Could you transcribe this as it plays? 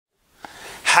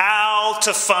How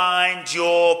to find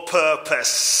your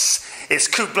purpose. It's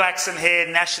Kute Blackson here,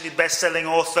 nationally best-selling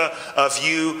author of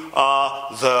You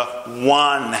Are the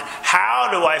One. How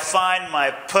do I find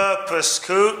my purpose,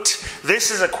 Kute? This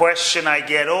is a question I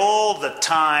get all the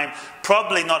time.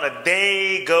 Probably not a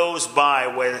day goes by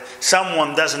where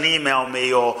someone doesn't email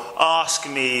me or ask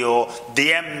me or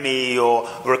DM me or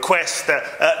request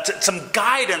some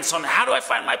guidance on how do I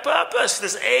find my purpose.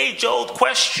 This age-old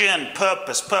question,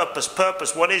 purpose, purpose,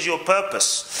 purpose. What is your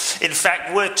purpose? In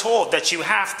fact, we're taught that you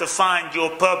have to find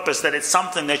your purpose, that it's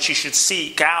something that you should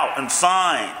seek out and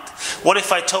find. What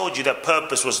if I told you that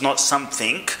purpose was not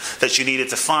something that you needed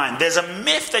to find? There's a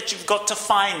myth that you've got to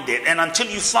find it, and until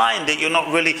you find it, you're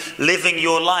not really living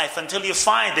your life. Until you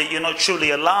find it, you're not truly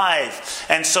alive.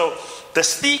 And so the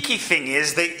sneaky thing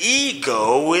is the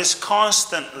ego is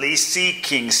constantly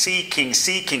seeking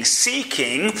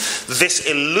this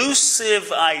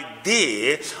elusive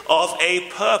idea of a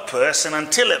purpose, and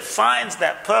until it finds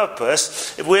that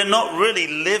purpose, we're not really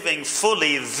living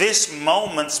fully this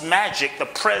moment's magic, the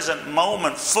present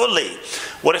moment fully.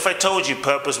 What if I told you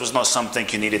purpose was not something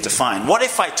you needed to find? What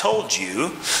if I told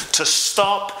you to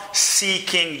stop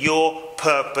seeking your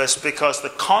purpose, because the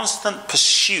constant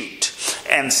pursuit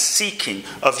and seeking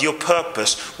of your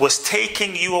purpose was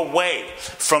taking you away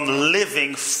from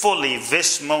living fully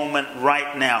this moment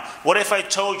right now? What if I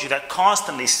told you that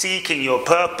constantly seeking your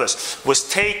purpose was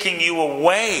taking you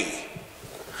away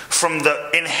from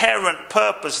the inherent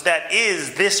purpose that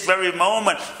is this very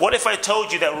moment? What if I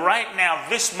told you that right now,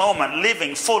 this moment,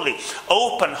 living fully,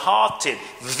 open-hearted,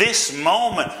 this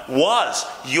moment was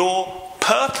your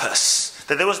purpose?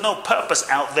 That there was no purpose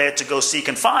out there to go seek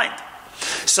and find.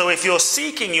 So if you're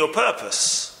seeking your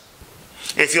purpose,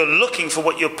 if you're looking for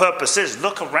what your purpose is,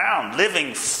 look around.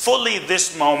 Living fully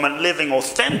this moment, living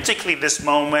authentically this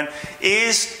moment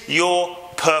is your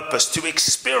purpose. To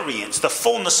experience the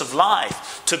fullness of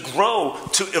life, to grow,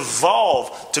 to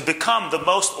evolve, to become the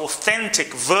most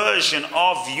authentic version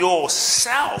of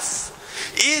yourself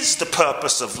is the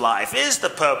purpose of life, is the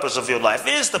purpose of your life,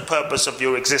 is the purpose of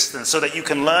your existence, so that you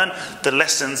can learn the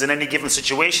lessons in any given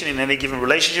situation, in any given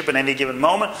relationship, in any given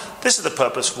moment. This is the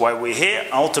purpose for why we're here.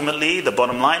 Ultimately, the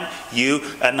bottom line, you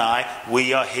and I,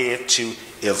 we are here to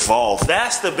evolve.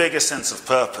 That's the biggest sense of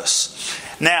purpose.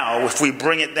 Now, if we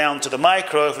bring it down to the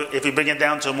micro, if we bring it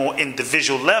down to a more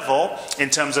individual level, in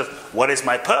terms of what is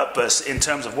my purpose, in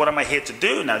terms of what am I here to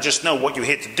do? Now, just know what you're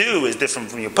here to do is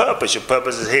different from your purpose. Your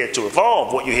purpose is here to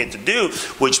evolve. What you're here to do,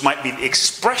 which might be the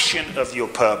expression of your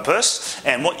purpose,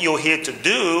 and what you're here to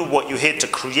do, what you're here to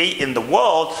create in the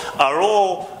world, are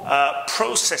all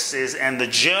processes and the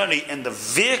journey and the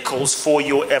vehicles for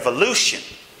your evolution.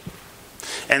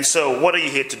 And so what are you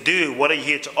here to do? What are you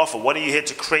here to offer? What are you here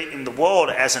to create in the world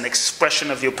as an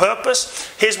expression of your purpose?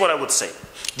 Here's what I would say.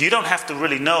 You don't have to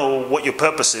really know what your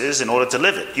purpose is in order to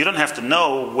live it. You don't have to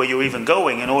know where you're even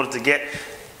going in order to get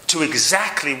to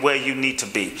exactly where you need to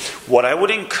be. What I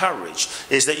would encourage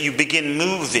is that you begin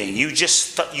moving. You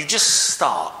just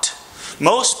start.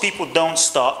 Most people don't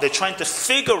start. They're trying to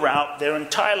figure out their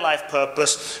entire life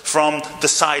purpose from the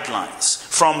sidelines,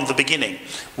 from the beginning.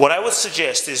 What I would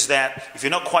suggest is that if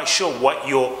you're not quite sure what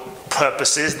your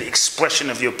purpose is, the expression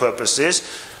of your purpose is,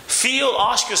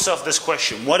 ask yourself this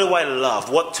question: what do I love?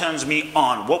 What turns me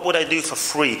on? What would I do for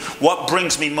free? What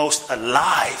brings me most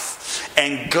alive?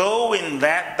 And go in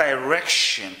that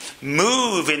direction.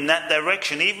 Move in that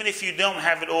direction, even if you don't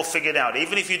have it all figured out,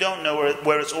 even if you don't know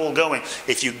where it's all going.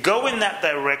 If you go in that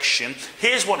direction,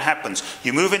 here's what happens.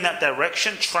 You move in that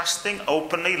direction, trusting,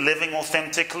 openly, living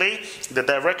authentically, the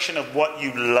direction of what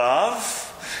you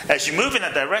love. As you move in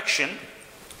that direction,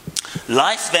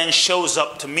 life then shows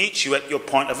up to meet you at your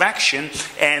point of action,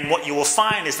 and what you will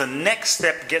find is the next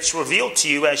step gets revealed to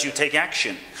you as you take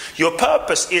action. Your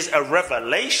purpose is a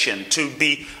revelation to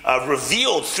be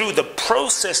revealed through the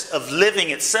process of living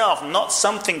itself, not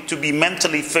something to be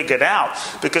mentally figured out.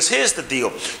 Because here's the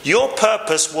deal. Your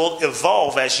purpose will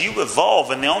evolve as you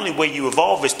evolve, and the only way you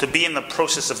evolve is to be in the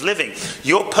process of living.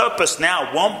 Your purpose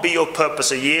now won't be your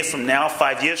purpose a year from now,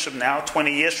 5 years from now,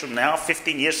 20 years from now,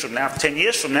 15 years from now, 10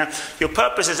 years from now. Your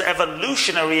purpose is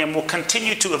evolutionary and will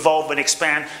continue to evolve and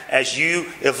expand as you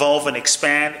evolve and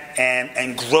expand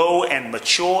and grow and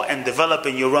mature and develop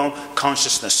in your own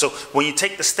consciousness. So when you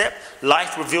take the step,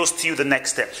 life reveals to you the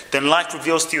next step. Then life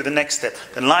reveals to you the next step.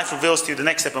 Then life reveals to you the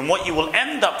next step. And what you will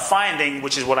end up finding,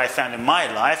 which is what I found in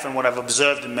my life and what I've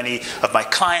observed in many of my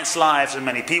clients' lives and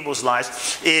many people's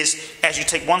lives, is as you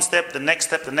take one step, the next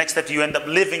step, you end up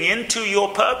living into your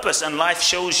purpose, and life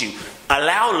shows you.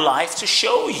 Allow life to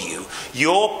show you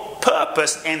your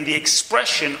purpose and the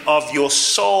expression of your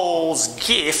soul's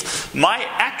gift might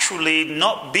actually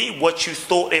not be what you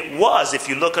thought it was. If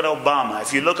you look at Obama,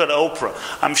 if you look at Oprah,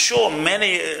 I'm sure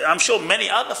many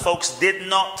other folks did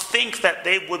not think that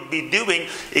they would be doing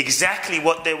exactly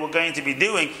what they were going to be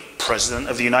doing. President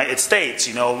of the United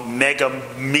States, mega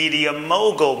media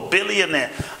mogul, billionaire.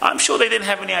 I'm sure they didn't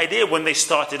have any idea when they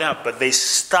started out, but they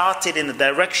started in the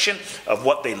direction of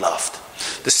what they loved.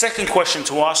 The second question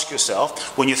to ask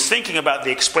yourself when you're thinking about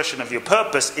the expression of your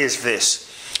purpose is this: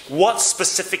 what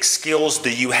specific skills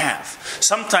do you have?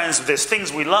 Sometimes there's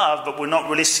things we love, but we're not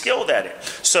really skilled at it.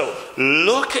 So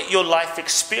look at your life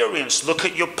experience. Look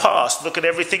at your past. Look at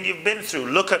everything you've been through.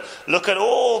 Look at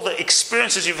all the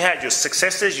experiences you've had, your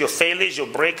successes, your failures, your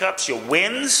breakups, your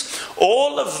wins.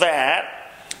 All of that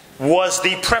was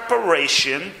the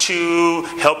preparation to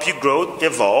help you grow,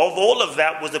 evolve. All of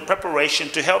that was the preparation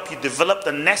to help you develop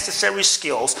the necessary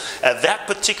skills at that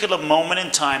particular moment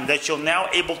in time that you're now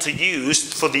able to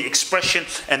use for the expression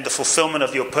and the fulfillment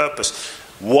of your purpose.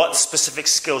 What specific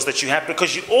skills that you have,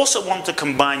 because you also want to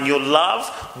combine your love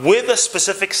with a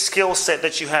specific skill set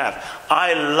that you have.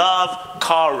 I love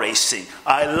car racing.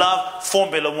 I love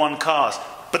Formula One cars.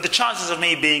 But the chances of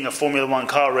me being a Formula One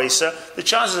car racer, the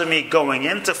chances of me going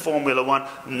into Formula One,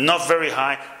 not very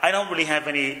high. I don't really have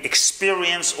any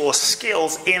experience or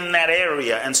skills in that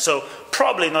area, and so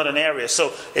probably not an area.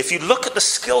 So if you look at the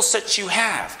skill sets you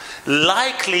have,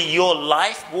 likely your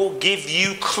life will give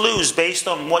you clues based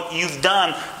on what you've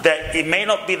done, that it may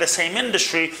not be the same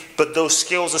industry, but those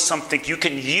skills are something you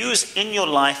can use in your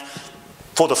life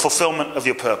for the fulfillment of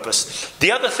your purpose.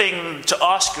 The other thing to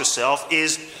ask yourself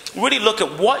is really look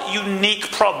at what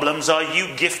unique problems are you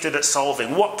gifted at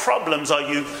solving. What problems are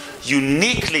you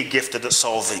uniquely gifted at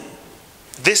solving?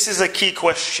 This is a key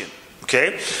question,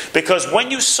 okay? Because when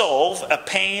you solve a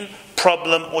pain,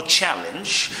 problem, or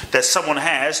challenge that someone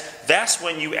has, that's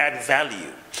when you add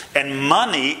value. And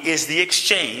money is the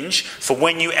exchange for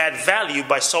when you add value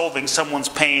by solving someone's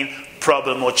pain,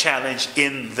 problem, or challenge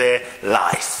in their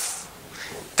life.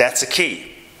 That's a key.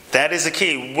 That is a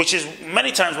key, which is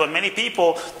many times when many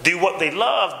people do what they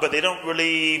love, but they don't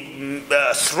really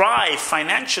thrive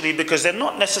financially because they're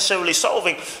not necessarily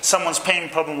solving someone's pain,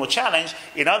 problem, or challenge.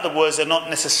 In other words, they're not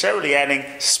necessarily adding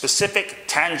specific,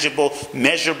 tangible,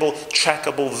 measurable,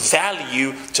 trackable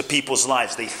value to people's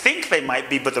lives. They think they might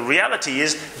be, but the reality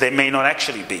is they may not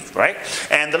actually be, right?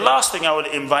 And the last thing I would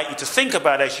invite you to think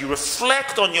about as you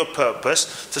reflect on your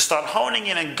purpose, to start honing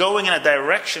in and going in a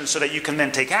direction so that you can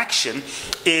then take action,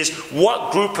 is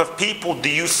what group of people do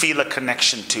you feel a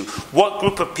connection to? What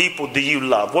group of people do you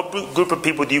love? What group of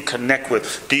people do you connect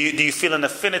with? Do you feel an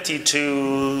affinity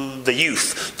to the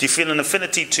youth? Do you feel an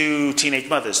affinity to teenage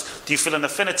mothers? Do you feel an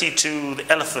affinity to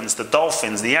the elephants, the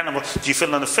dolphins, the animals? Do you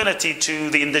feel an affinity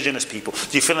to the indigenous people?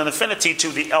 Do you feel an affinity to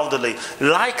the elderly?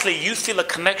 Likely you feel a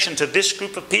connection to this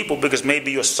group of people because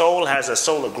maybe your soul has a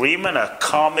soul agreement, a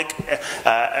karmic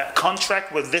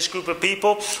contract with this group of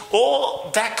people.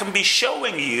 Or that can be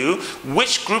showing you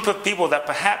which group of people that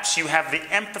perhaps you have the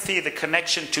empathy, the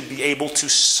connection to be able to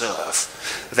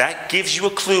serve. That gives you a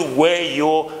clue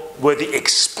where the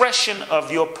expression of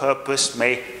your purpose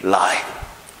may lie.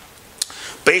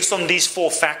 Based on these four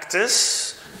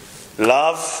factors: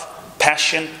 love,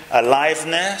 passion,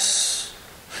 aliveness,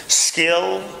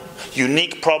 skill,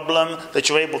 unique problem that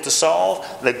you're able to solve,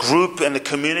 the group and the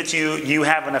community you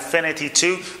have an affinity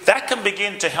to, that can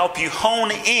begin to help you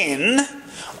hone in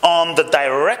on the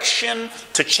direction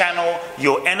to channel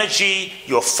your energy,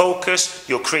 your focus,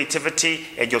 your creativity,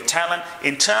 and your talent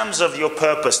in terms of your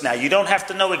purpose. Now, you don't have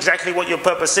to know exactly what your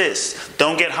purpose is.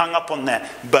 Don't get hung up on that,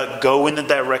 but go in the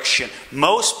direction.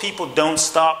 Most people don't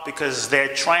start because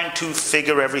they're trying to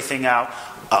figure everything out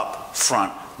up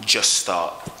front. Just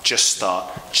start, just start,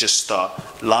 just start.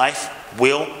 Life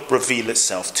will reveal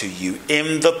itself to you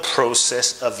in the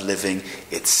process of living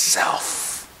itself.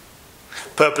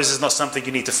 Purpose is not something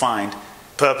you need to find.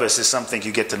 Purpose is something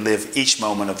you get to live each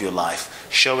moment of your life.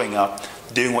 Showing up,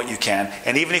 doing what you can.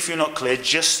 And even if you're not clear,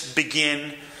 just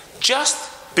begin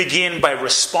by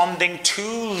responding to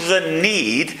the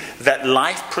need that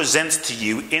life presents to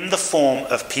you in the form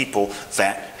of people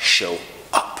that show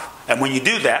up. And when you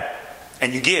do that,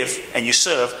 and you give, and you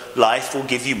serve, life will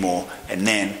give you more, and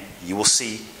then you will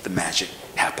see the magic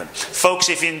happen. Folks,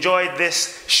 if you enjoyed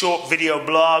this short video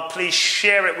blog, please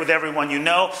share it with everyone you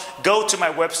know. Go to my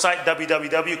website,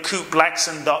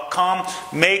 www.KuteBlackson.com.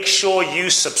 Make sure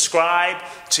you subscribe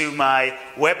to my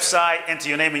website, enter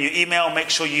your name and your email.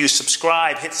 Make sure you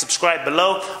subscribe, hit subscribe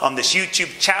below on this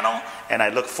YouTube channel, and I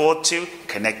look forward to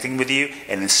connecting with you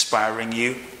and inspiring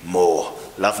you more.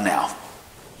 Love now.